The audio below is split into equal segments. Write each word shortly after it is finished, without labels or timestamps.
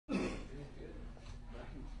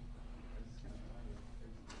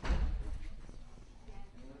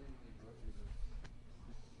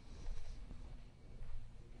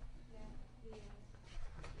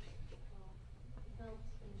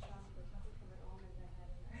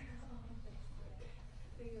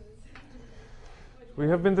We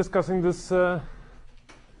have been discussing this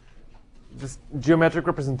this geometric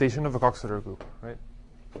representation of a Coxeter group, right?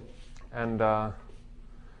 And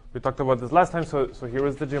we talked about this last time. So here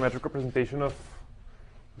is the geometric representation of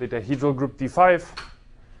the dihedral group D5.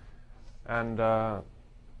 And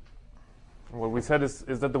what we said is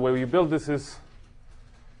that the way we build this is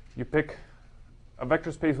you pick a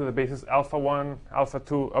vector space with a basis alpha 1, alpha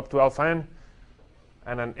 2, up to alpha n,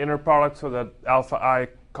 and an inner product so that alpha I,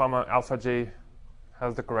 comma, alpha j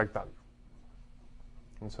has the correct value.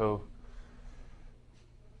 And so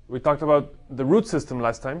we talked about the root system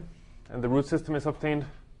last time, and the root system is obtained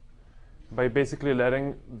by basically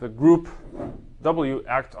letting the group W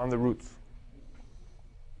act on the roots.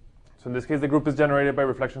 So in this case, the group is generated by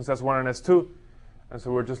reflections S1 and S2, and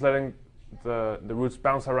so we're just letting the roots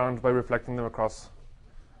bounce around by reflecting them across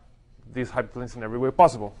these hyperplanes in every way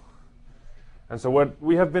possible. And so what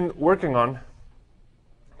we have been working on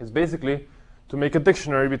is basically to make a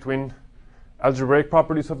dictionary between algebraic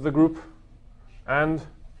properties of the group and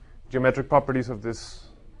geometric properties of this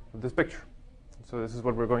picture. So this is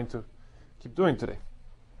what we're going to keep doing today.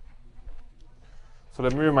 So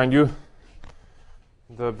let me remind you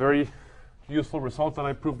the very useful result that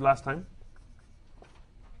I proved last time,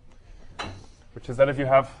 which is that if you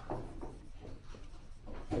have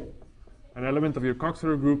an element of your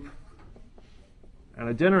Coxeter group and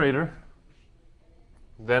a generator,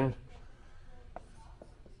 then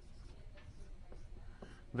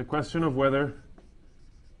the question of whether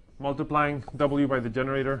multiplying W by the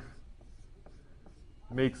generator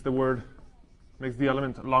makes the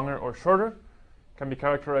element longer or shorter can be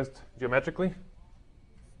characterized geometrically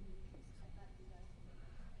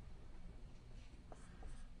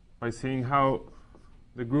by seeing how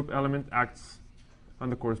the group element acts on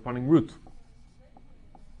the corresponding root.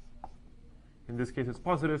 In this case, it's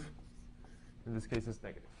positive. In this case, it's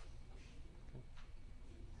negative.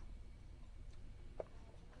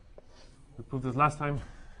 We proved this last time.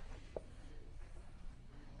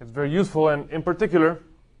 It's very useful, and in particular,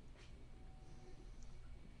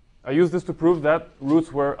 I used this to prove that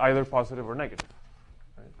roots were either positive or negative.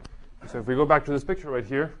 Right? So if we go back to this picture right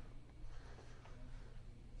here,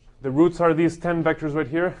 the roots are these 10 vectors right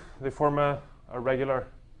here. They form a regular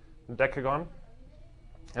decagon,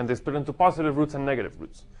 and they split into positive roots and negative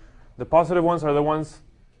roots. The positive ones are the ones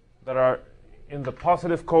that are in the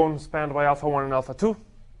positive cone spanned by alpha 1 and alpha 2.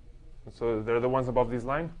 So they're the ones above this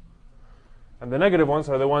line. And the negative ones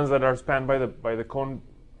are the ones that are spanned by the cone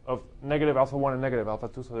of negative alpha 1 and negative alpha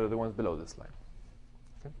 2, so they're the ones below this line.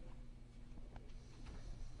 Okay?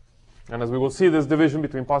 And as we will see, this division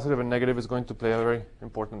between positive and negative is going to play a very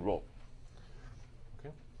important role.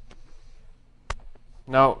 Okay?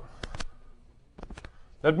 Now,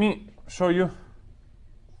 let me show you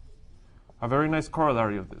a very nice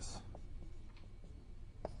corollary of this.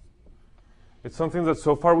 It's something that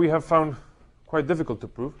so far we have found quite difficult to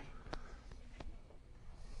prove.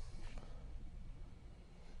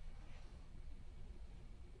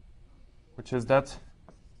 Which is that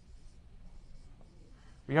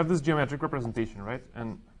we have this geometric representation, right?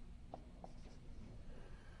 And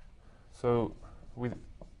so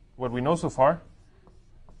what we know so far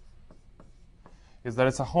is that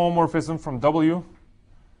it's a homomorphism from W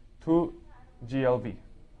to GLV,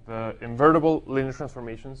 the invertible linear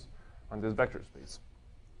transformations on this vector space.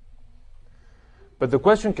 But the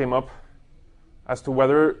question came up as to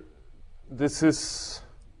whether this is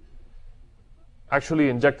actually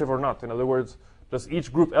injective or not. In other words, does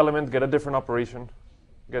each group element get a different operation,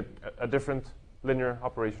 get a different linear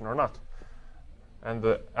operation or not? And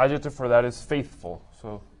the adjective for that is faithful.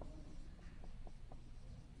 So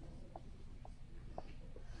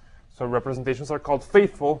representations are called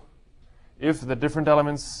faithful if the different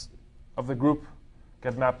elements of the group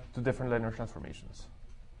get mapped to different linear transformations.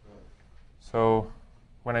 So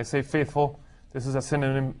when I say faithful, this is a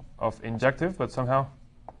synonym of injective, but somehow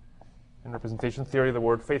in representation theory, the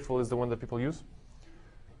word faithful is the one that people use.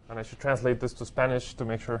 And I should translate this to Spanish to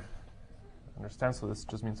make sure I understand. So this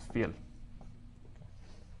just means fiel.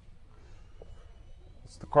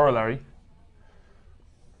 It's the corollary.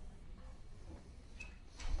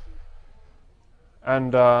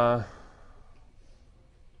 And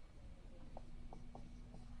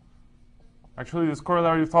actually, this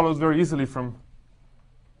corollary follows very easily from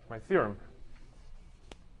my theorem.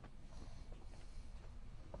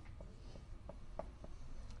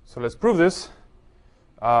 So let's prove this.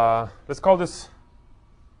 Let's call this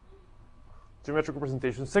geometric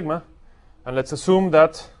representation sigma, and let's assume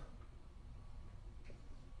that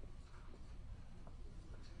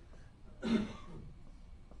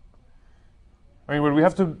what we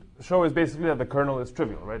have to show is basically that the kernel is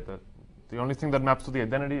trivial, right? That The only thing that maps to the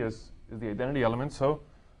identity is the identity element. So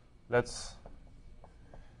let's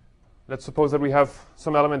suppose that we have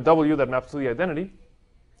some element W that maps to the identity.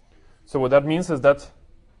 So what that means is that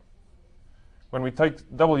when we take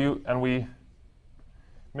W and we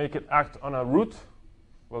make it act on a root,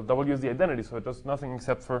 well, W is the identity, so it does nothing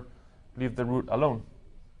except for leave the root alone,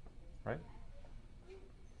 right?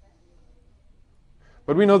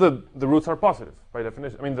 But we know that the roots are positive by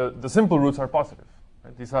definition. I mean, the simple roots are positive.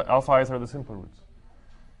 Right? These alpha i's are the simple roots.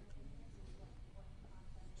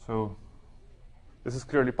 So this is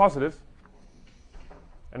clearly positive.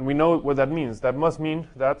 And we know what that means. That must mean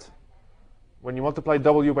that when you multiply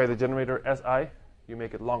W by the generator Si, you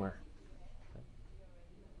make it longer.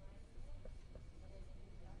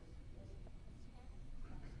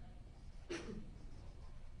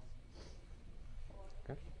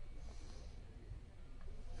 Okay.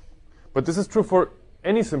 But this is true for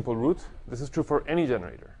any simple root. This is true for any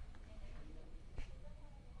generator.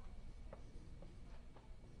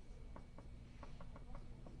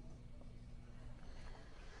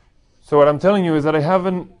 So what I'm telling you is that I have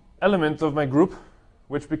an element of my group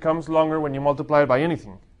which becomes longer when you multiply it by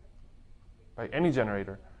anything, by any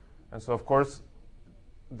generator. And so, of course,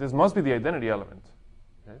 this must be the identity element.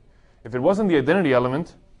 Okay? If it wasn't the identity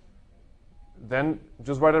element, then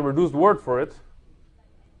just write a reduced word for it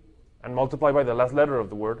and multiply by the last letter of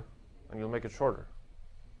the word, and you'll make it shorter.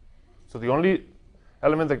 So the only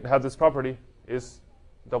element that has this property is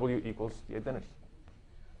W equals the identity.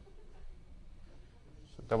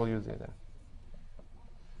 So W is the identity.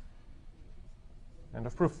 End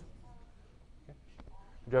of proof. Okay.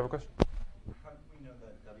 Do you have a question? How do we know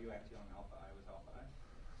that W acting on alpha I was alpha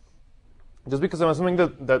I? Just because I'm assuming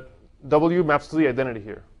that W maps to the identity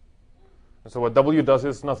here. And so what W does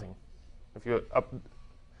is nothing.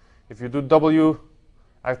 If you do W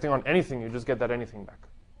acting on anything, you just get that anything back.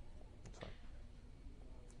 That's fine.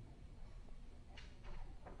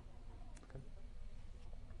 Okay.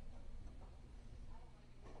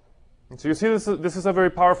 And so you see this is a very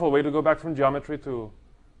powerful way to go back from geometry to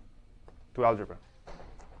algebra.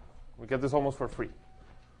 We get this almost for free.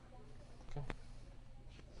 Okay.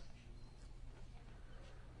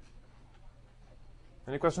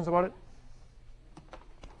 Any questions about it?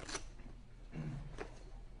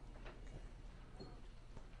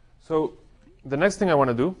 So the next thing I want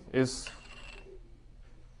to do is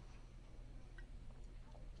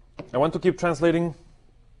I want to keep translating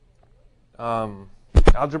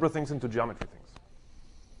algebra things into geometry things.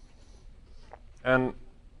 And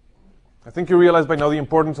I think you realize by now the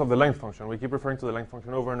importance of the length function. We keep referring to the length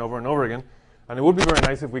function over and over and over again. And it would be very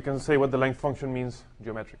nice if we can say what the length function means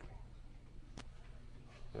geometrically.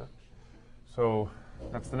 Yeah. So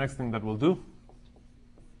that's the next thing that we'll do.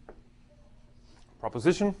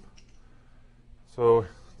 Proposition. So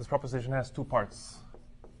this proposition has two parts.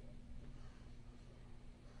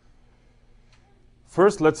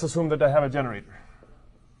 First, let's assume that I have a generator.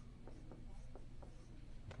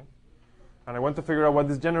 Okay. And I want to figure out what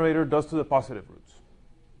this generator does to the positive roots.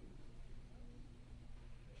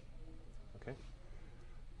 Okay.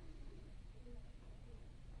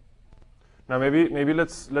 Now maybe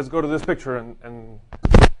let's go to this picture and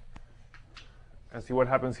see what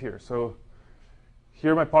happens here. So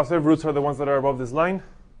here my positive roots are the ones that are above this line.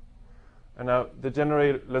 And now the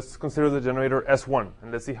generator, let's consider the generator S1,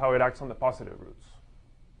 and let's see how it acts on the positive roots.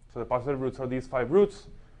 So the positive roots are these 5 roots.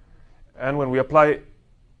 And when we apply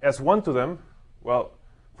S1 to them, well,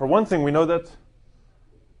 for one thing, we know that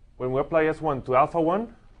when we apply S1 to alpha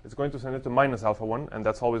 1, it's going to send it to minus alpha 1, and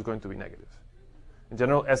that's always going to be negative. In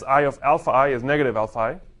general, Si of alpha I is negative alpha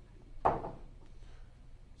I.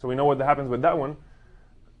 So we know what happens with that one.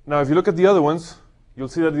 Now, if you look at the other ones, you'll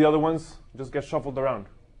see that the other ones just get shuffled around.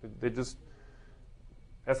 They just,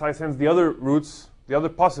 Si sends the other roots, the other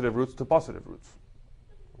positive roots to positive roots.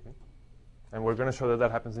 Okay? And we're going to show that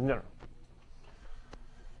that happens in general.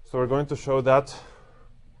 So we're going to show that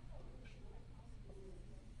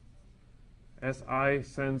Si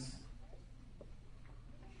sends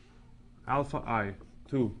alpha I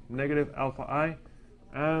to negative alpha I,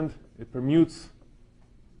 and it permutes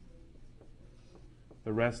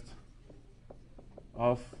the rest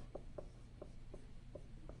of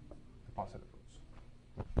the positive roots.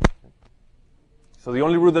 Okay. So the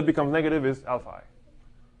only root that becomes negative is alpha I.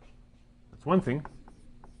 That's one thing.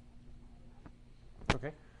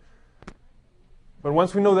 Okay. But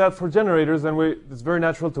once we know that for generators, then it's very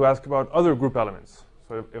natural to ask about other group elements.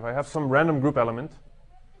 So if I have some random group element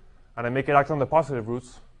and I make it act on the positive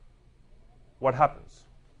roots, what happens?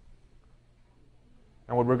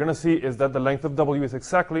 And what we're going to see is that the length of W is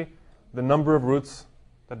exactly the number of roots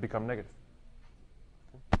that become negative.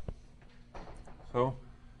 Okay. So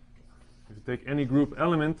if you take any group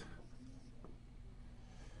element,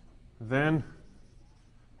 then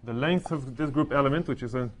the length of this group element, which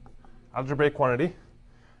is an algebraic quantity,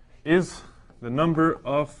 is the number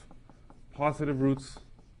of positive roots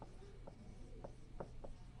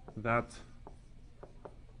that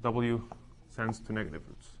W sends to negative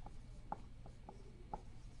roots.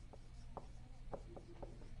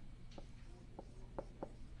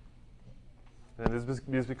 And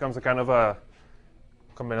this becomes a kind of a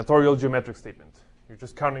combinatorial geometric statement. You're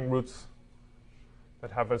just counting roots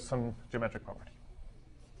that have some geometric property.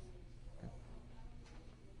 Okay.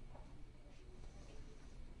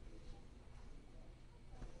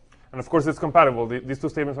 And of course, it's compatible. These two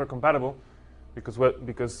statements are compatible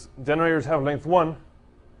because generators have length 1.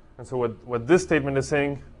 And so what this statement is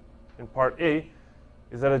saying in part A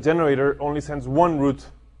is that a generator only sends one root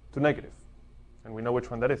to negative. And we know which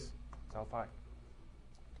one that is. It's alpha I.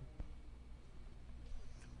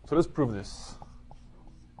 So let's prove this.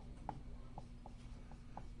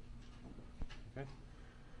 Okay.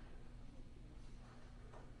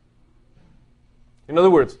 In other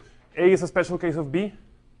words, A is a special case of B,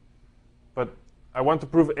 but I want to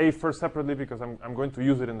prove A first separately because I'm going to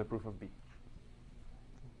use it in the proof of B.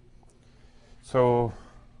 So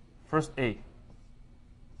first A.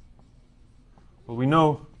 Well, we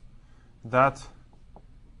know that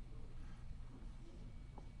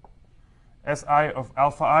Si of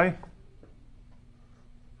alpha I.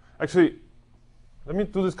 Actually, let me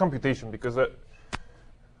do this computation because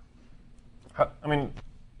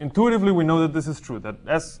intuitively we know that this is true, that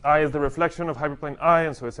Si is the reflection of hyperplane I,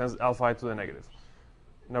 and so it sends alpha I to the negative.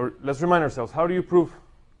 Now let's remind ourselves, how do you prove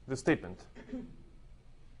this statement?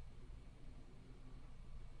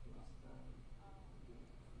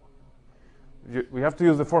 We have to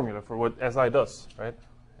use the formula for what Si does, right?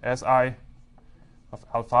 Si of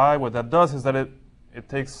alpha I, what that does is that it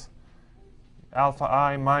takes alpha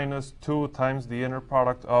I minus 2 times the inner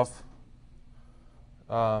product of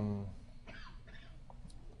alpha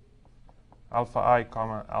I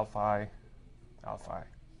comma alpha I alpha I.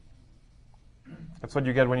 That's what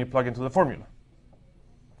you get when you plug into the formula.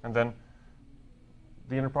 And then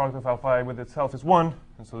the inner product of alpha I with itself is 1,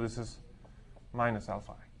 and so this is minus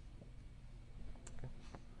alpha I.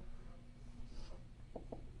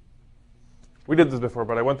 We did this before,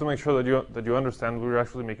 but I want to make sure that you understand we're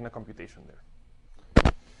actually making a computation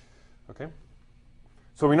there. Okay?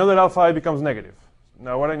 So we know that alpha I becomes negative.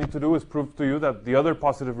 Now what I need to do is prove to you that the other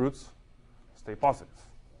positive roots stay positive.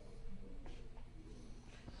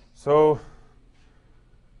 So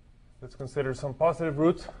let's consider some positive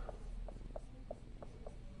root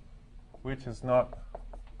which is not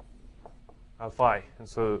alpha I. And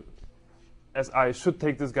so Si should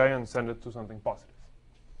take this guy and send it to something positive.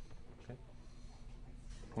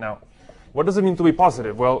 Now, what does it mean to be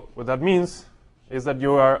positive? Well, what that means is that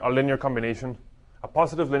you are a linear combination, a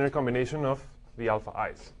positive linear combination of the alpha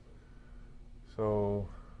i's. So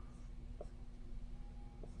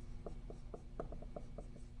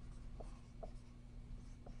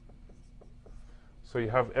you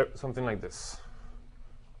have something like this.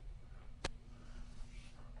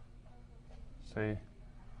 Say,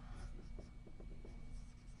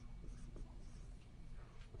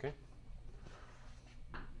 okay.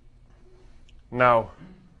 Now,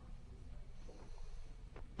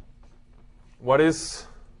 what is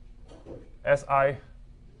Si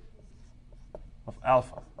of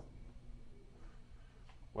alpha?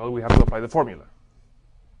 Well, we have to apply the formula.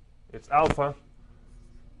 It's alpha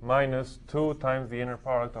minus 2 times the inner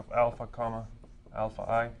product of alpha comma alpha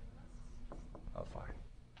I alpha I.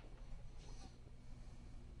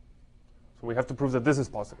 So we have to prove that this is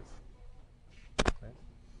positive. Okay.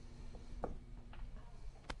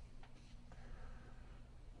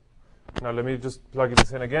 Now let me just plug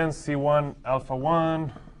this in again. C1 alpha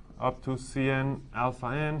 1 up to Cn alpha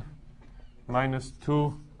n minus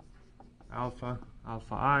 2 alpha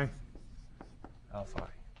alpha I alpha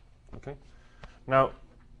I. Okay. Now,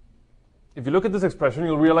 if you look at this expression,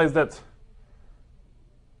 you'll realize that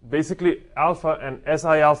basically alpha and Si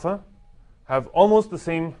alpha have almost the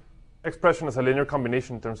same expression as a linear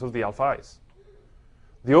combination in terms of the alpha i's.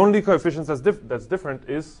 The only coefficient that's different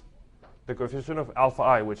is the coefficient of alpha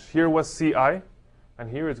I, which here was Ci, and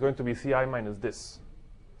here it's going to be Ci minus this.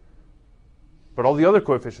 But all the other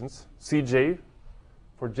coefficients, Cj,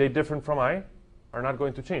 for j different from I, are not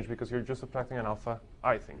going to change because you're just subtracting an alpha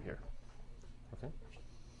I thing here. Okay.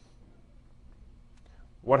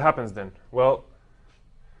 What happens then? Well,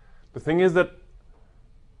 the thing is that,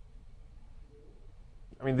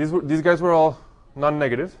 I mean, these guys were all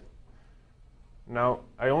non-negative. Now,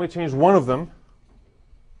 I only changed one of them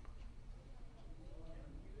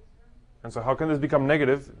And so how can this become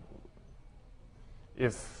negative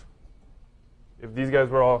if these guys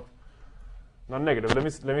were all not negative? Let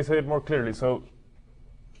me say it more clearly. So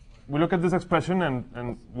we look at this expression,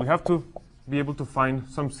 and we have to be able to find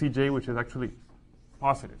some Cj which is actually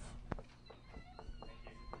positive.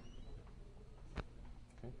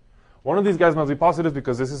 Okay. One of these guys must be positive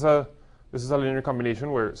because this is a linear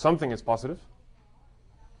combination where something is positive.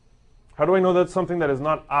 How do I know that something that is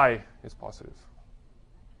not I is positive?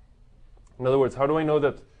 In other words, how do I know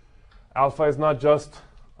that alpha is not just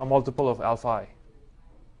a multiple of alpha I?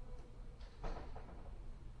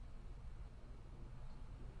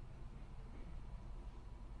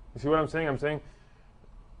 You see what I'm saying? I'm saying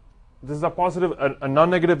this is a positive, a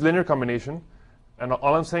non-negative linear combination, and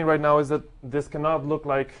all I'm saying right now is that this cannot look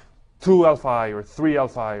like 2 alpha I or 3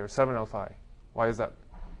 alpha I or 7 alpha I. Why is that?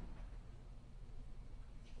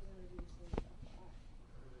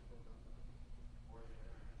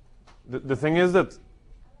 The thing is that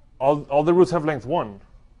all the roots have length 1,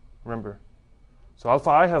 remember. So alpha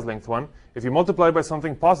I has length 1. If you multiply it by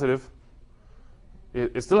something positive,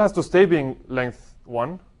 it still has to stay being length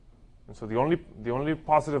 1. And so the only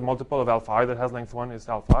positive multiple of alpha I that has length 1 is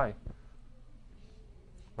alpha I.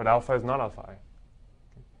 But alpha is not alpha I.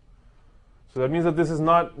 So that means that this is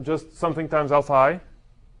not just something times alpha I.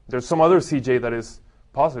 There's some other Cj that is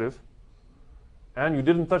positive, and you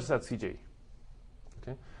didn't touch that Cj.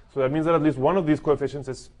 Okay? So that means that at least one of these coefficients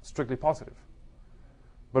is strictly positive.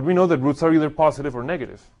 But we know that roots are either positive or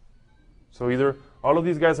negative. So either all of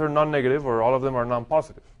these guys are non-negative or all of them are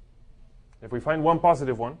non-positive. If we find one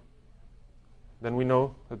positive one, then we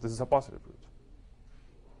know that this is a positive root.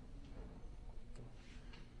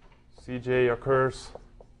 Cj occurs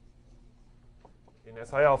in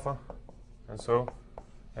Si alpha, and so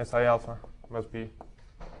Si alpha must be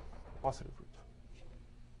a positive root.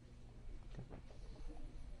 Okay.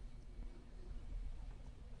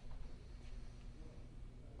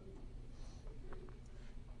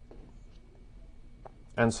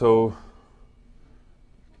 And so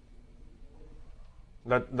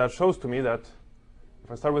that shows to me that if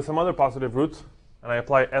I start with some other positive root and I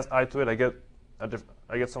apply Si to it, I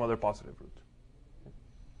get some other positive root.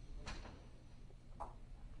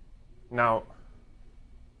 Now,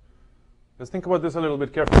 let's think about this a little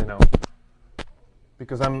bit carefully now,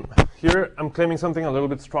 because I'm claiming something a little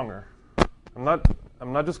bit stronger. I'm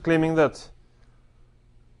not just claiming that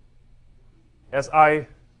Si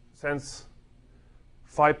sends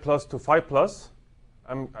phi plus to phi plus.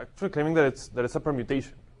 I'm actually claiming that it's a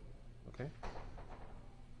permutation. Okay.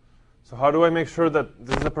 So how do I make sure that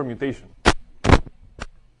this is a permutation?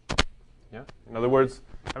 Yeah. In other words,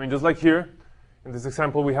 I mean, just like here in this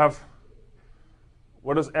example, we have.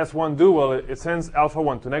 What does S1 do? Well, it sends alpha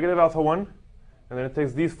 1 to negative alpha 1, and then it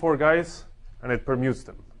takes these 4 guys and it permutes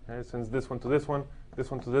them. Okay? It sends this one to this one, this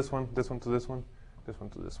one to this one, this one to this one, this one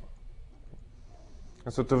to this one.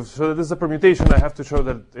 And so to show that this is a permutation, I have to show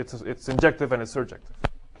that it's injective and it's surjective.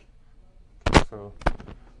 So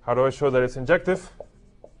how do I show that it's injective?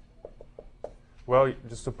 Well,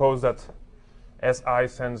 just suppose that Si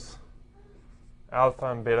sends alpha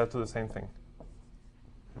and beta to the same thing.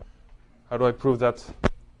 How do I prove that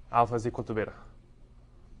alpha is equal to beta?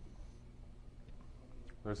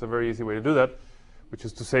 There's a very easy way to do that, which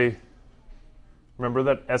is to say, remember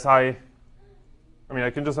that I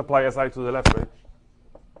can just apply Si to the left, right?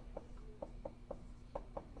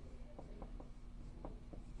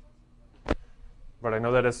 But I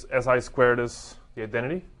know that Si squared is the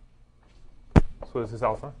identity. So this is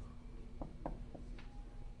alpha.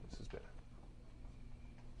 This is beta.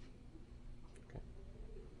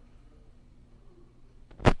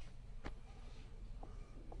 Okay.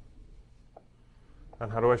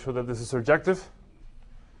 And how do I show that this is surjective?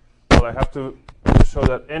 Well, I have to show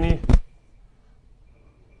that any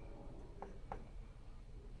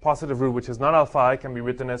positive root which is not alpha I can be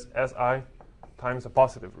written as Si times a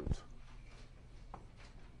positive root.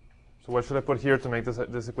 So what should I put here to make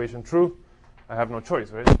this equation true? I have no choice,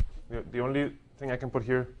 right? The only thing I can put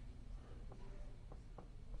here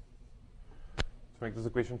to make this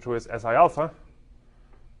equation true is Si alpha.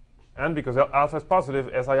 And because alpha is positive,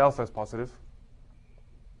 Si alpha is positive.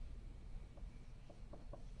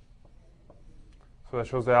 So that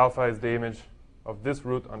shows that alpha is the image of this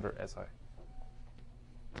root under Si.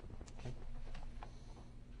 Okay.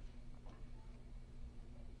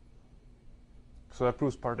 So that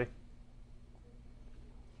proves part A.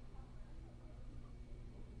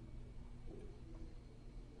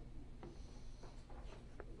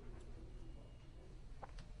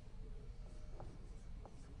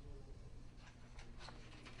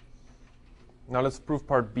 Now let's prove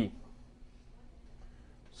part B.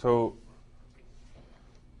 So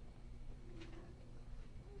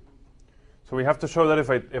So we have to show that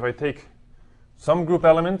if I take some group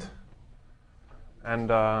element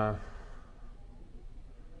and I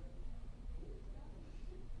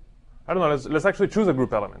don't know, let's actually choose a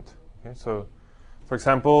group element. Okay, so for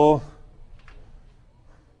example,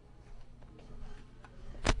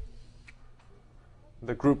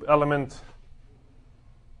 the group element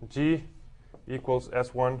G equals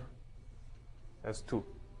S1, S2.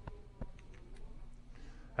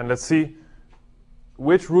 And let's see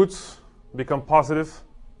which roots become positive.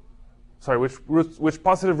 Sorry, which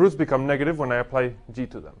positive roots become negative when I apply G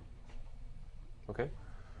to them. Okay?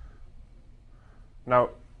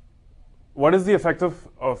 Now, what is the effect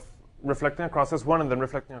of reflecting across S1 and then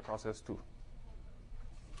reflecting across S2?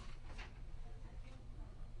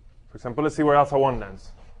 For example, let's see where alpha 1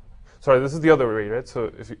 lands. Sorry, this is the other way, right? So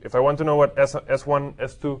if I want to know what S1,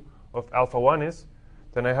 S2 of alpha 1 is,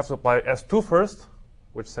 then I have to apply S2 first,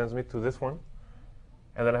 which sends me to this one.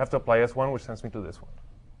 And then I have to apply S1, which sends me to this one.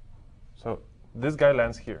 So this guy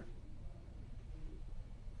lands here.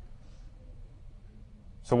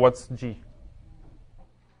 So what's G?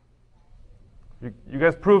 You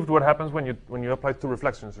guys proved what happens when you apply two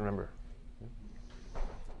reflections, remember?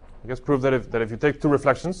 You guys proved that if you take two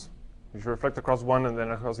reflections, you should reflect across one and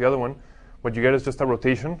then across the other one, what you get is just a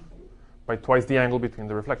rotation by twice the angle between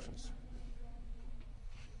the reflections.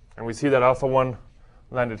 And we see that alpha 1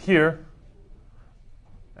 landed here,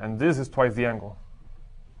 and this is twice the angle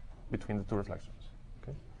between the two reflections.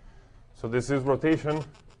 Okay? So this is rotation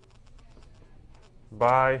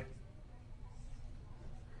by,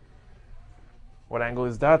 what angle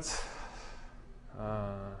is that?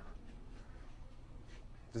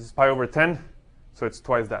 This is pi over 10, so it's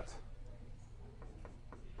twice that.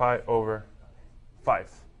 Pi over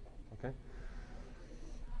 5. Okay?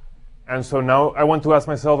 And so now I want to ask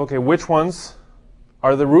myself, okay, which ones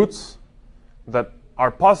are the roots that are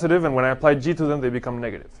positive, and when I apply G to them, they become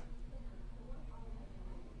negative?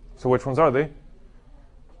 So which ones are they?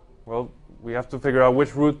 Well, we have to figure out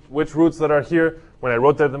which roots that are here, when I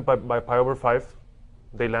rotate them by pi over 5,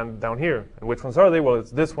 they land down here. And which ones are they? Well, it's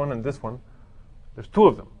this one and this one. There's two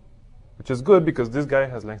of them, which is good because this guy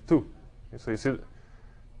has length 2. Okay, so you see,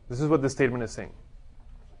 this is what this statement is saying.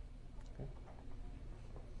 Okay.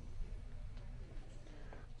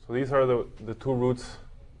 So these are the two roots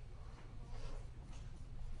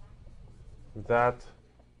that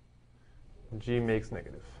G makes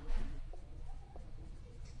negative.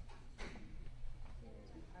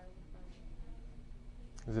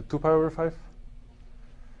 Is it 2 pi over 5?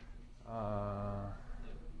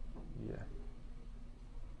 Yeah.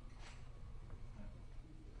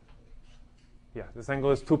 Yeah, this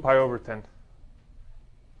angle is 2 pi over 10.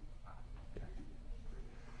 Yeah.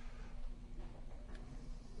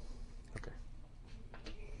 Okay.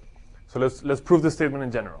 So let's prove this statement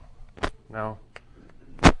in general. Now,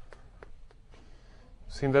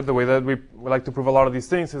 seeing that the way that we like to prove a lot of these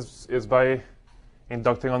things is by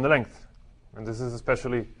inducting on the length. And this is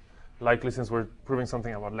especially likely since we're proving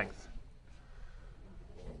something about length.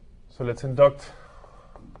 So let's induct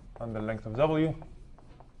on the length of W.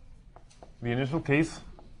 The initial case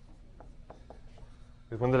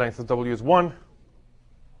is when the length of W is 1.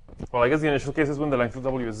 Well, I guess the initial case is when the length of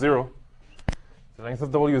W is 0. If the length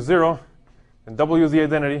of W is 0, then W is the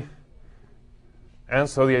identity. And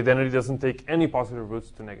so the identity doesn't take any positive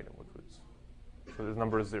roots to negative roots. So this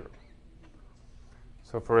number is 0.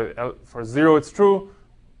 So for 0, it's true.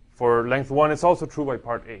 For length 1, it's also true by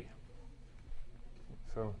part A.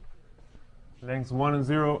 So lengths 1 and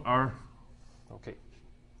 0 are OK.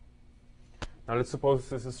 Now let's suppose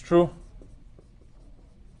this is true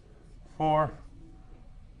for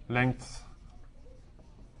lengths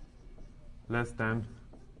less than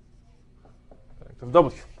the length of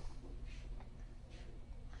W.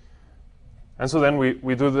 And so then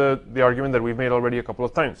we do the argument that we've made already a couple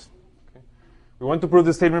of times. Okay? We want to prove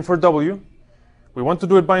this statement for W. We want to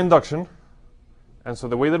do it by induction. And so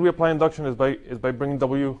the way that we apply induction is by bringing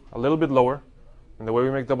W a little bit lower. And the way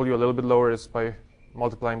we make W a little bit lower is by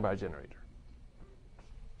multiplying by a generator.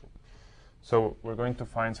 So we're going to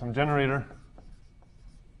find some generator.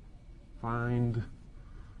 Find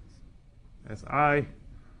Si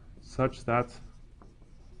such that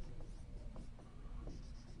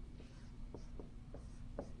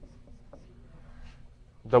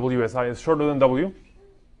WSI is shorter than W.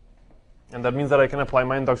 And that means that I can apply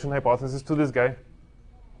my induction hypothesis to this guy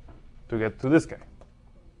to get to this guy.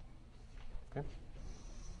 Okay?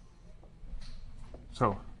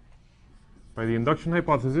 So by the induction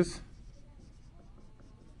hypothesis,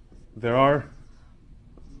 there are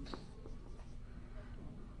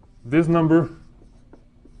this number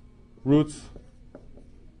roots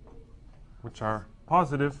which are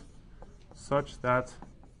positive such that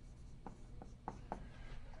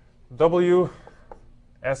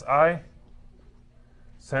WSI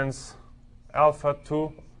sends alpha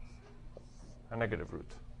to a negative root.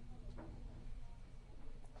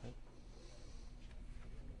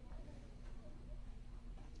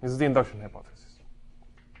 This is the induction hypothesis.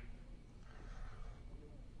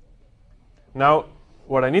 Now,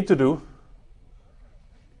 what I need to do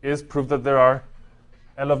is prove that there are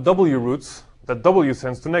L of W roots that W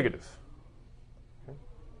sends to negative. Okay.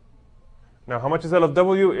 Now, how much is L of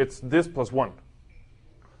W? It's this plus 1.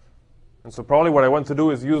 And so probably what I want to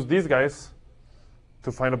do is use these guys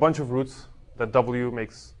to find a bunch of roots that W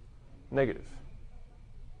makes negative.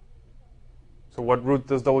 So what root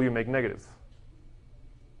does W make negative?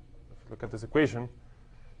 If you look at this equation,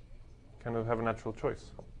 you kind of have a natural choice.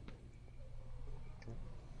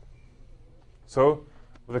 So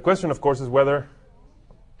the question, of course, is whether,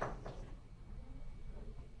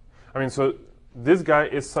 so this guy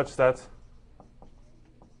is such that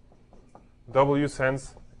W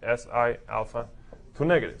sends Si alpha to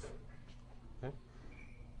negative. Okay?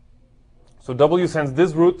 So W sends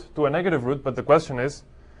this root to a negative root, but the question is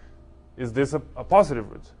this a positive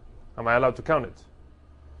root? Am I allowed to count it?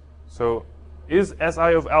 So is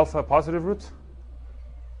Si of alpha a positive root?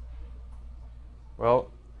 Well,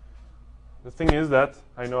 the thing is that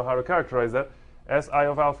I know how to characterize that. Si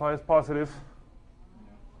of alpha is positive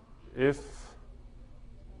if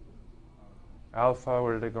alpha,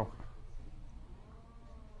 where did it go?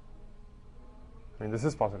 This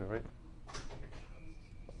is positive, right?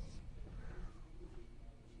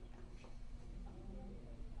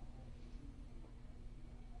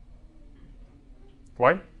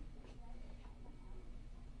 Why?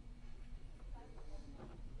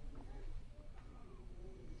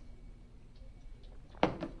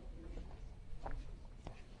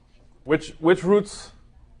 Which roots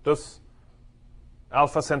does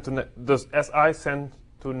alpha send to does Si send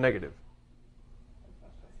to negative?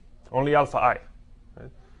 Only alpha I.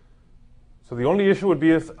 Right? So the only issue would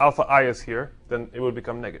be if alpha I is here, then it would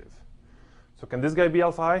become negative. So can this guy be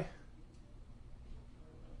alpha I?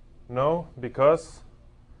 No, because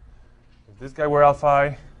if this guy were alpha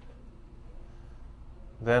I,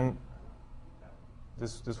 then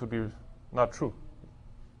this would be not true.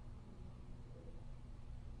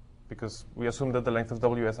 Because we assume that the length of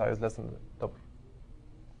WSI is less than W.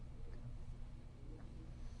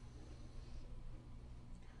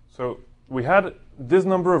 So we had this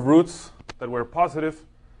number of roots that were positive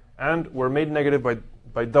and were made negative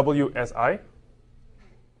by WSI.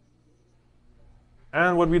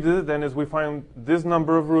 And what we did then is we find this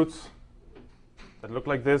number of roots that look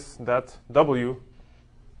like this that W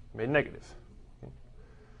made negative.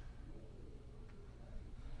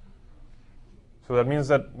 So that means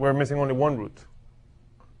that we're missing only one root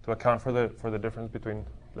to account for the difference between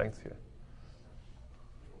lengths here.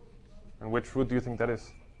 And which root do you think that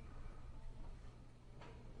is?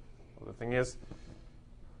 Well, the thing is,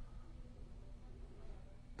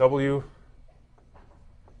 W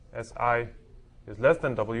Si is less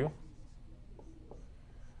than W,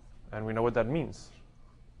 and we know what that means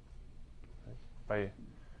by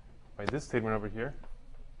this statement over here.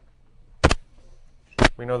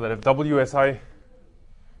 We know that if WSI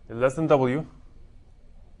is less than W,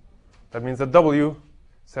 that means that W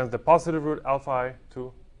sends the positive root alpha I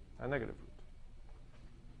to a negative root.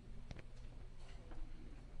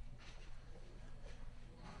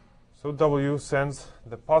 So W sends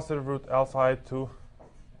the positive root alpha I to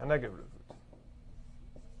a negative root.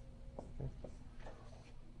 Okay.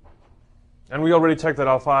 And we already checked that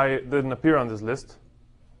alpha I didn't appear on this list,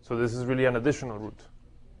 so this is really an additional root.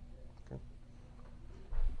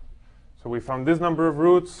 So we found this number of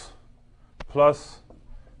roots plus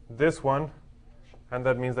this one, and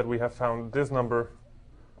that means that we have found this number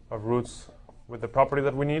of roots with the property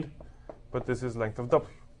that we need, but this is length of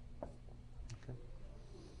W. Okay.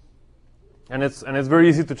 And it's very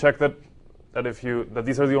easy to check that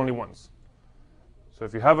these are the only ones. So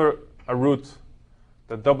if you have a root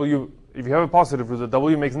that W, if you have a positive root that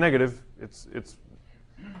W makes negative, you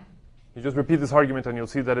just repeat this argument and you'll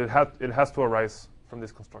see that it has to arise from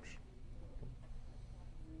this construction.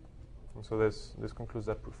 And so this concludes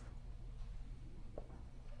that proof.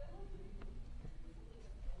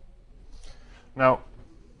 Now,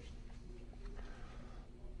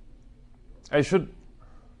 I should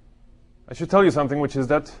tell you something, which is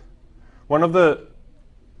that one of the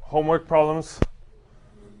homework problems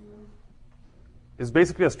is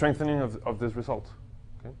basically a strengthening of this result.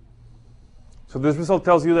 Okay? So this result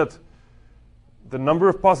tells you that the number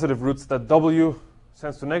of positive roots that W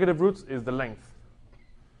sends to negative roots is the length.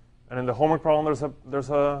 And in the homework problem, there's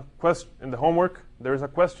a question. In the homework, there is a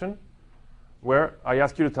question where I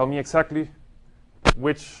ask you to tell me exactly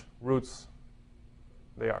which roots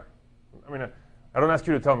they are. I mean, I don't ask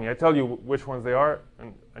you to tell me. I tell you which ones they are,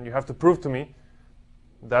 and you have to prove to me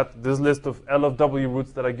that this list of L of W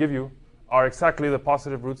roots that I give you are exactly the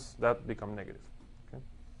positive roots that become negative. Okay?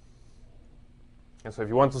 And so if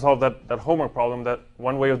you want to solve that homework problem, that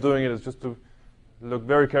one way of doing it is just to look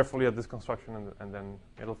very carefully at this construction, and then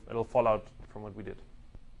it'll fall out from what we did.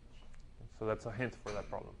 So that's a hint for that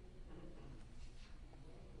problem.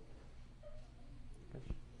 Okay.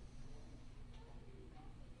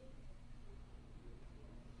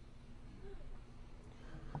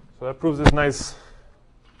 So that proves this nice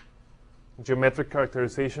geometric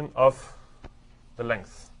characterization of the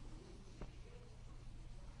length.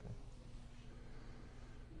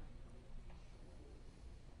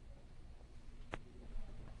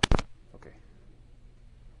 Okay.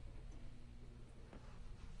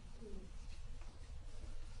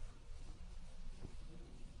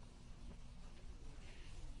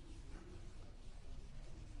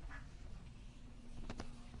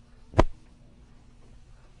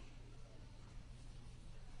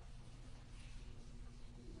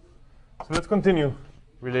 So let's continue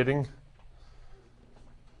relating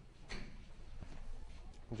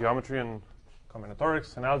geometry and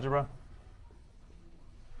combinatorics and algebra.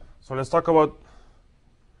 So let's talk about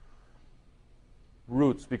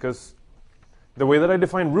roots, because the way that I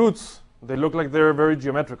define roots, they look like they're very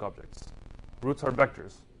geometric objects. Roots are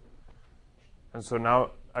vectors. And so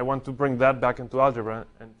now I want to bring that back into algebra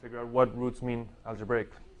and figure out what roots mean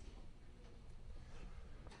algebraically.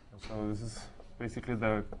 And so this is basically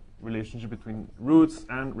the relationship between roots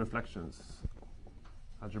and reflections,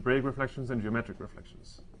 algebraic reflections and geometric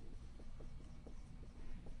reflections.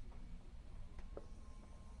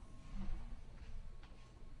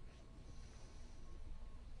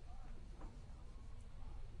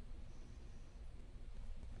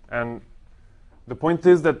 And the point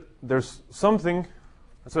is that there's something.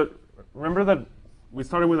 So remember that we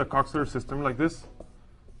started with a Coxeter system like this.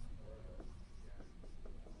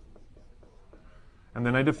 And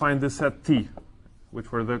then I defined this set T,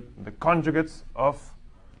 which were the conjugates of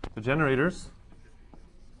the generators.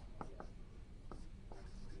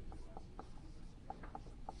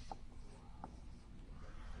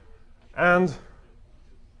 And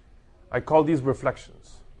I call these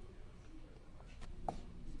reflections.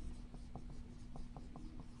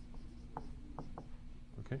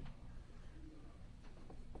 Okay.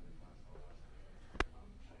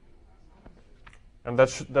 And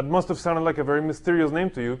that must have sounded like a very mysterious name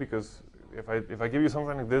to you, because if I give you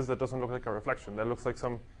something like this, that doesn't look like a reflection. That looks like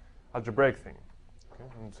some algebraic thing. Okay?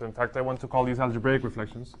 And so in fact, I want to call these algebraic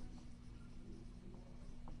reflections.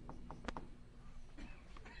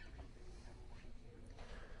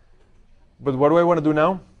 But what do I want to do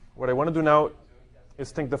now? What I want to do now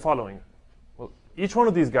is think the following. Well, each one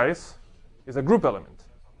of these guys is a group element.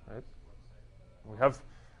 Right? We have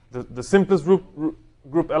the simplest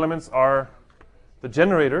group elements are the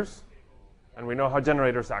generators, and we know how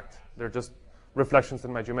generators act. They're just reflections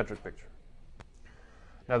in my geometric picture.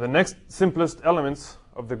 Now the next simplest elements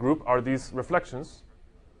of the group are these reflections,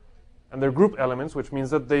 and they're group elements, which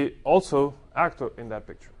means that they also act in that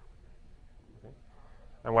picture. Okay?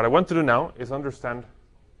 And what I want to do now is understand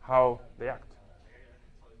how they act.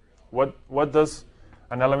 What does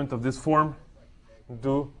an element of this form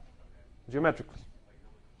do geometrically?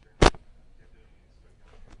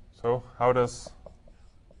 So how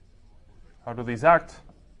do these act?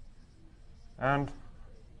 And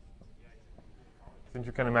I think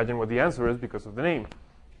you can imagine what the answer is because of the name.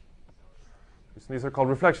 These are called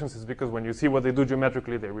reflections, is because when you see what they do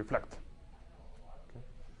geometrically, they reflect. Okay.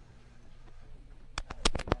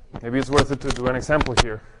 Maybe it's worth it to do an example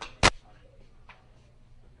here.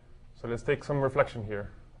 So let's take some reflection here,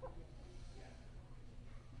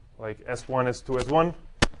 like S1, S2, S1,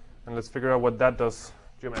 and let's figure out what that does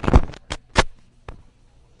geometrically.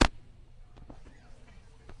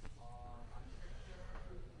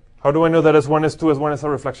 How do I know that S1, S2, S1 is a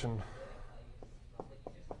reflection?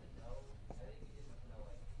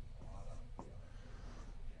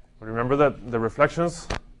 Remember that the reflections,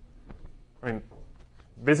 I mean,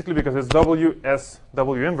 basically because it's W, S,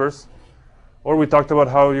 W inverse, or we talked about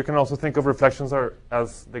how you can also think of reflections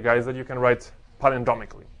as the guys that you can write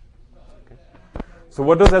palindromically. Okay. So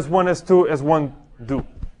what does S1, S2, S1 do?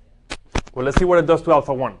 Well, let's see what it does to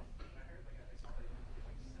alpha 1.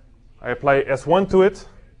 I apply S1 to it,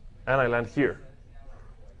 and I land here.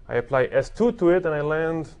 I apply S2 to it, and I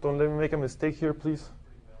land, don't let me make a mistake here, please,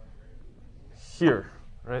 here,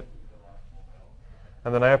 right?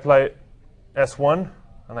 And then I apply S1,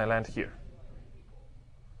 and I land here.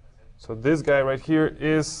 So this guy right here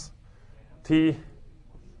is T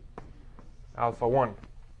alpha 1.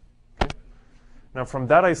 Okay? Now from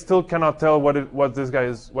that, I still cannot tell what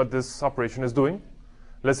this operation is doing.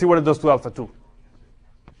 Let's see what it does to alpha 2.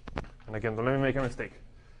 And again, don't let me make a mistake.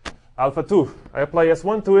 Alpha 2, I apply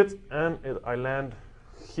S1 to it, and I land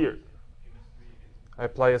here. I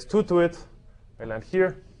apply S2 to it, I land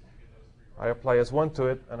here. I apply S1 to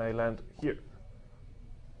it, and I land here.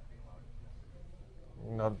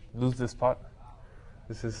 Not lose this spot.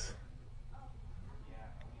 This is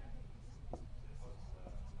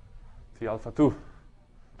T alpha 2.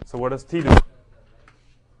 So what does T do?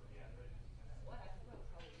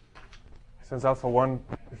 Since alpha 1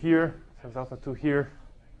 here, since alpha 2 here,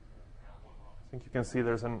 I think you can see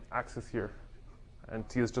there's an axis here. And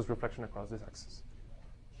T is just reflection across this axis.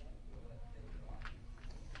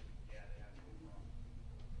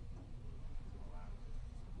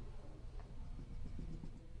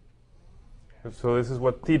 So this is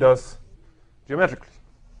what T does geometrically.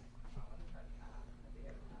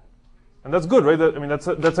 And that's good, right? I mean, that's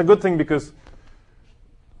a good thing, because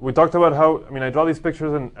we talked about how, I draw these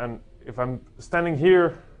pictures, and if I'm standing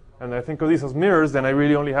here and I think of these as mirrors, then I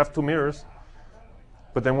really only have 2 mirrors.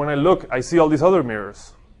 But then when I look, I see all these other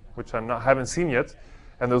mirrors, which haven't seen yet.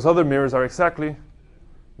 And those other mirrors are exactly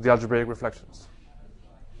the algebraic reflections.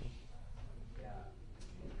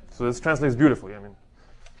 So this translates beautifully,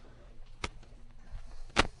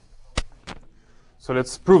 So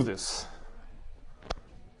let's prove this.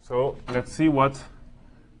 So let's see what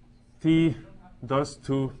T does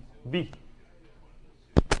to B.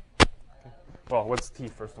 Okay. Well, what's T,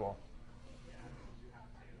 first of all?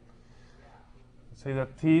 Let's say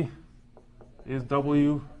that T is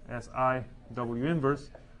W as I W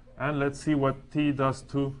inverse. And let's see what T does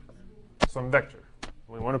to some vector.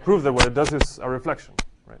 We want to prove that what it does is a reflection.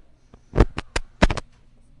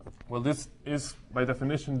 Well, this is, by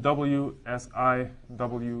definition, W as I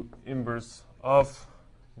W inverse of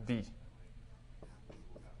V.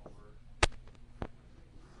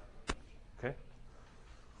 Okay.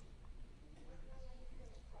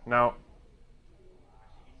 Now,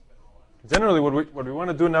 generally, what we want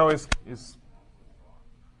to do now is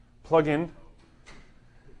plug in.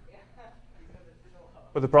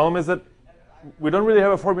 But the problem is that we don't really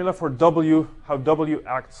have a formula for W, how W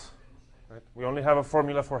acts. Right? We only have a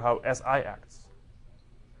formula for how SI acts.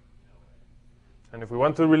 And if we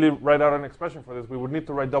want to really write out an expression for this, we would need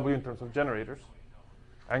to write W in terms of generators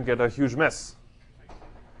and get a huge mess.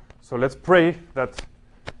 So let's pray that,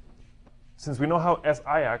 since we know how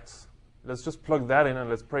SI acts, let's just plug that in, and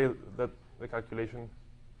let's pray that the calculation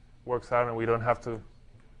works out and we don't have to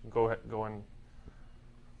go and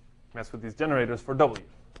mess with these generators for W.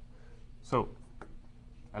 So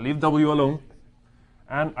I leave W alone.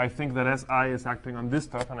 And I think that SI is acting on this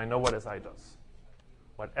stuff, and I know what SI does.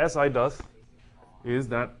 What SI does is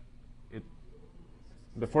that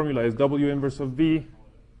the formula is W inverse of V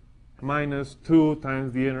minus 2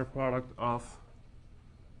 times the inner product of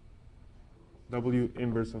W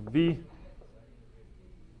inverse of V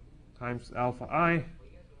times alpha I,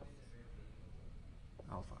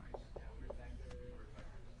 alpha I.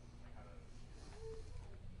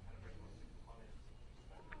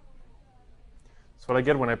 That's what I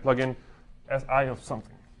get when I plug in SI of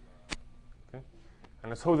something. Okay?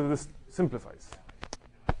 And let's hope that this simplifies.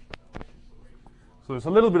 So there's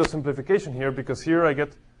a little bit of simplification here, because here I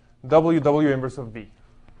get W inverse of V.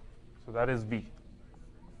 So that is V.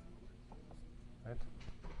 Right?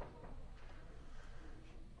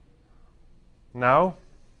 Now,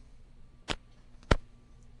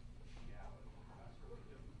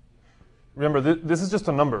 remember, this is just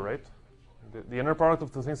a number, right? The inner product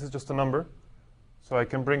of two things is just a number. So I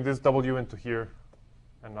can bring this W into here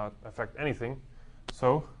and not affect anything.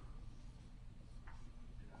 So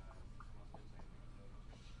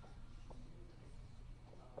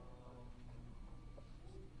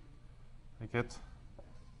I get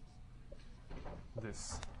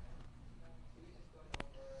this.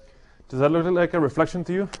 Does that look like a reflection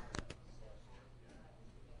to you?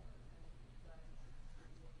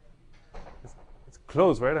 It's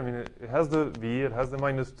close, right? It has the V, it has the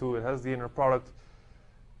minus 2, it has the inner product.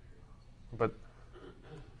 But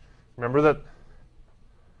remember that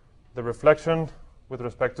the reflection with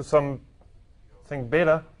respect to something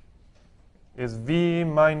beta is V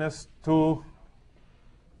minus 2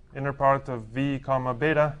 inner product of V comma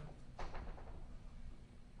beta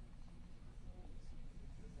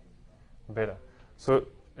beta. So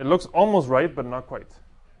it looks almost right, but not quite.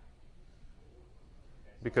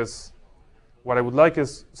 Because what I would like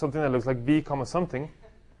is something that looks like V comma something,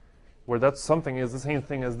 where that something is the same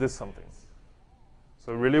thing as this something.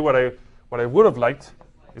 So really what I would have liked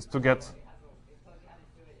is to get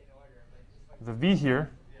the V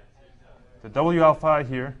here, the W alpha I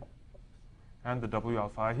here, and the W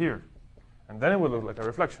alpha I here. And then it would look like a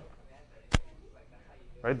reflection.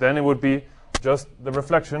 Right? Then it would be just the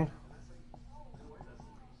reflection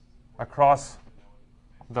across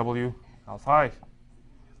W alpha I.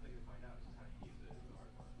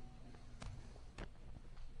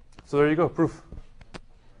 So there you go, proof.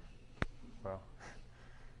 Well,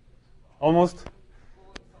 almost,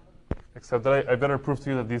 except that I better prove to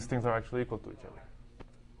you that these things are actually equal to each other.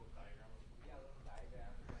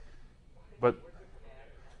 But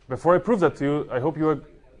before I prove that to you, I hope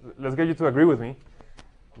let's get you to agree with me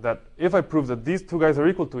that if I prove that these two guys are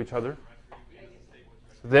equal to each other,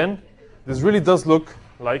 then this really does look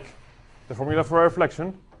like the formula for a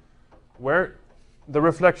reflection, where the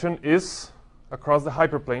reflection is across the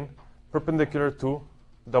hyperplane perpendicular to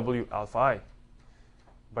W alpha I.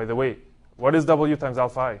 By the way, what is W times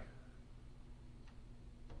alpha I?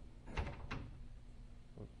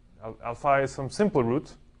 Alpha I is some simple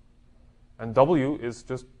root, and W is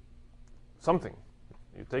just something.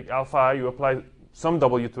 You take alpha I, you apply some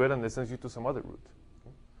W to it, and it sends you to some other root.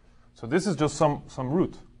 Okay? So this is just some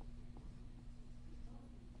root.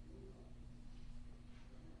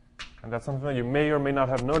 And that's something that you may or may not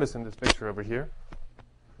have noticed in this picture over here,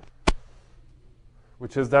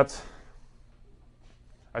 which is that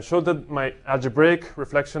I showed that my algebraic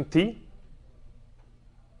reflection T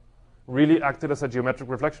really acted as a geometric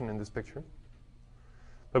reflection in this picture.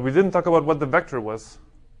 But we didn't talk about what the vector was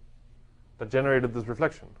that generated this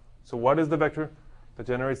reflection. So what is the vector that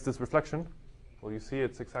generates this reflection? Well, you see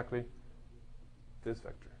it's exactly this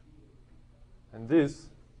vector. And this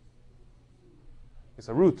is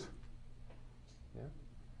a root. Yeah?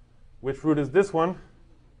 Which root is this one?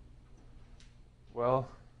 Well,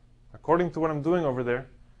 according to what I'm doing over there,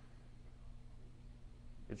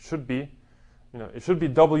 it should be, it should be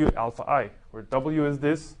W alpha I, where W is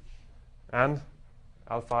this, and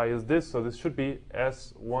alpha I is this, so this should be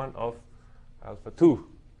S1 of alpha 2.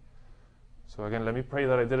 So again, let me pray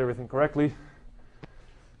that I did everything correctly.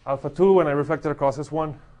 Alpha 2, when I reflect it across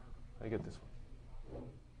S1, I get this one.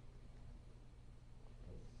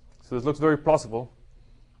 So this looks very plausible.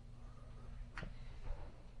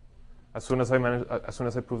 As soon as I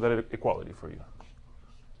prove that equality for you.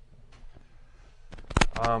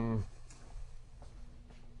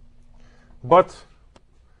 But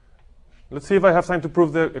let's see if I have time to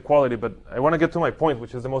prove the equality, but I want to get to my point,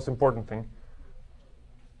 which is the most important thing.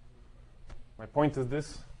 My point is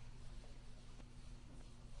this.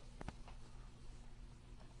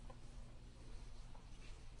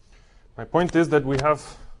 My point is that we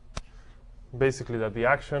have basically that the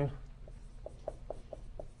action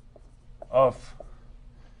of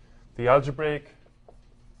the algebraic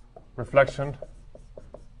reflection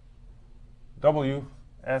W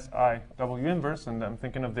SI W inverse, and I'm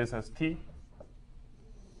thinking of this as T,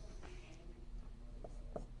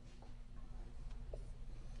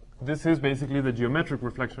 this is basically the geometric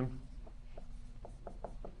reflection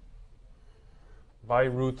by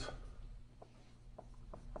root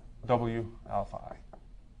W alpha I,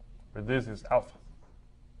 where this is alpha.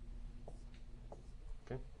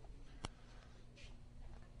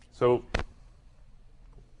 So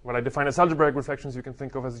what I define as algebraic reflections, you can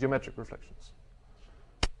think of as geometric reflections.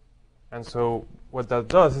 And so what that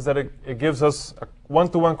does is that it gives us a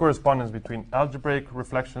one-to-one correspondence between algebraic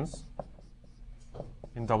reflections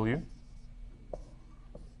in W,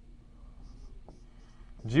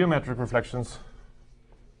 geometric reflections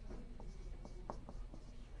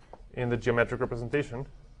in the geometric representation,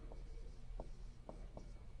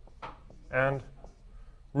 and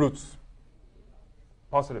roots.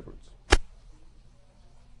 Positive roots.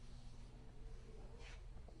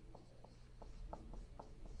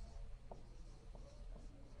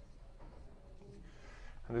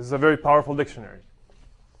 And this is a very powerful dictionary.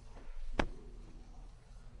 It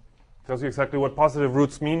tells you exactly what positive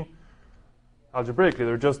roots mean algebraically.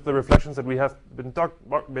 They're just the reflections that we have been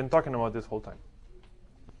talking about this whole time.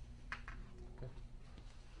 Okay.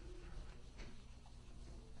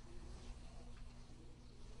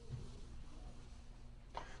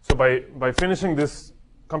 So by finishing this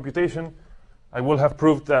computation, I will have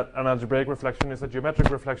proved that an algebraic reflection is a geometric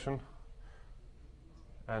reflection.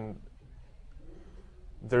 And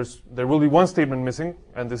there will be one statement missing,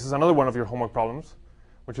 and this is another one of your homework problems,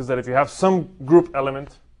 which is that if you have some group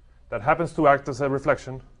element that happens to act as a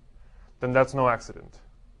reflection, then that's no accident.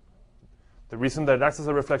 The reason that it acts as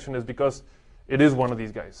a reflection is because it is one of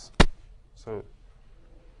these guys. So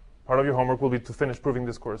part of your homework will be to finish proving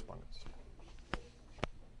this correspondence.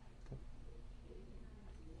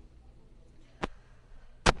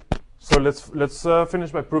 So let's finish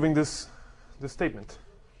by proving this statement.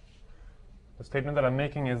 The statement that I'm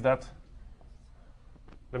making is that,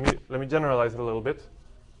 let me generalize it a little bit.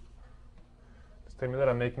 The statement that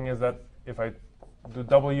I'm making is that if I do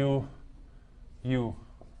WU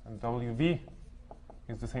and WV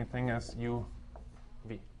is the same thing as UV.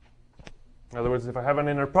 In other words, if I have an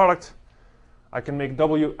inner product, I can make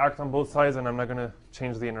W act on both sides, and I'm not going to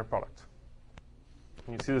change the inner product.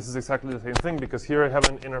 And you see this is exactly the same thing, because here I have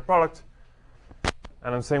an inner product,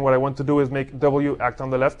 and I'm saying what I want to do is make W act on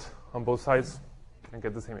the left on both sides and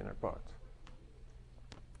get the same inner product.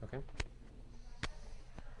 Okay?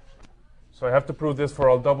 So I have to prove this for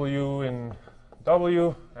all W in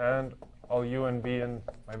W and all U and V in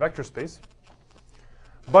my vector space.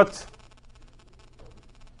 But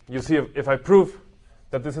you see, if I prove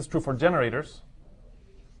that this is true for generators,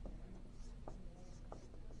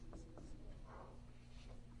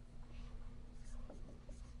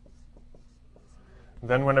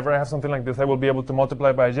 then whenever I have something like this, I will be able to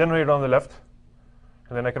multiply by a generator on the left,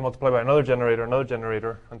 and then I can multiply by another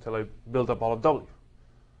generator, until I build up all of W.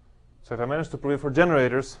 So if I manage to prove it for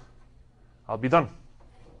generators, I'll be done.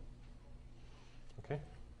 Okay?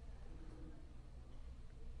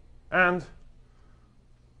 And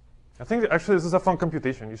I think actually this is a fun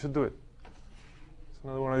computation. You should do it. It's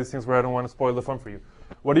another one of these things where I don't want to spoil the fun for you.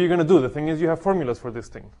 What are you going to do? The thing is, you have formulas for this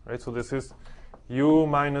thing, right? So this is U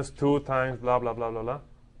minus 2 times blah, blah, blah, blah, blah.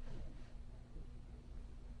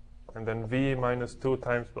 And then V minus 2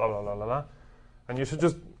 times blah, blah, blah, blah, blah. And you should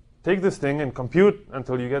just take this thing and compute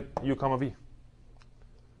until you get U comma V.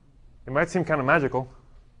 It might seem kind of magical.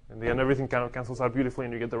 In the end, everything kind of cancels out beautifully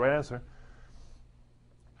and you get the right answer.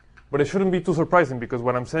 But it shouldn't be too surprising, because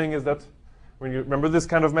what I'm saying is that when you remember, this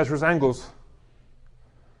kind of measures angles.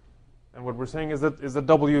 And what we're saying is that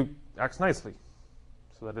W acts nicely,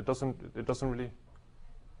 so that it doesn't really,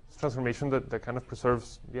 it's transformation that kind of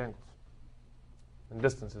preserves the angles and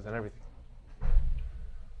distances and everything.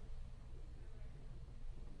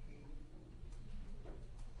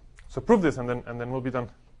 So prove this, and then we'll be done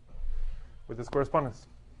with this correspondence.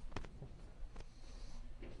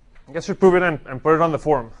 I guess you should prove it and put it on the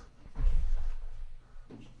forum.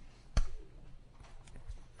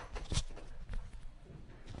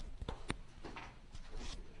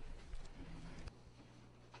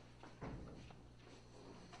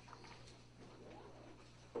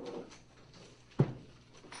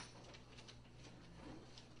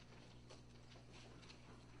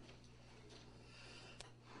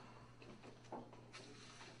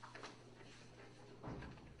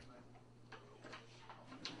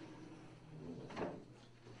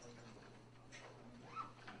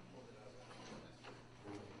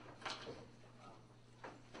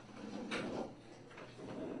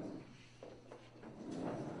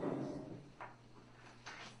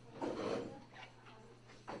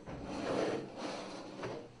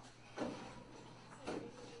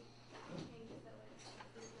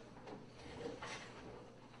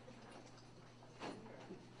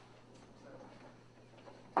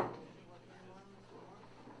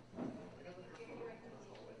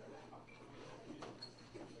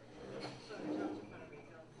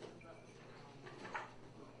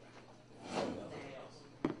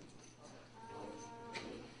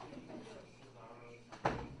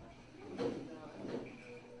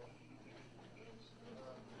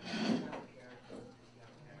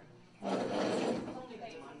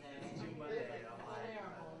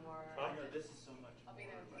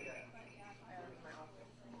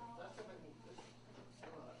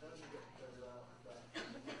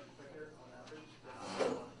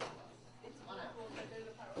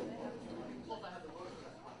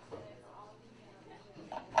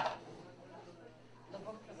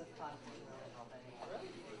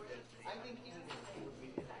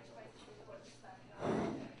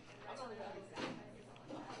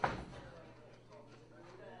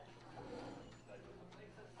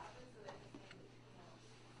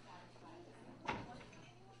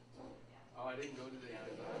 I didn't go to the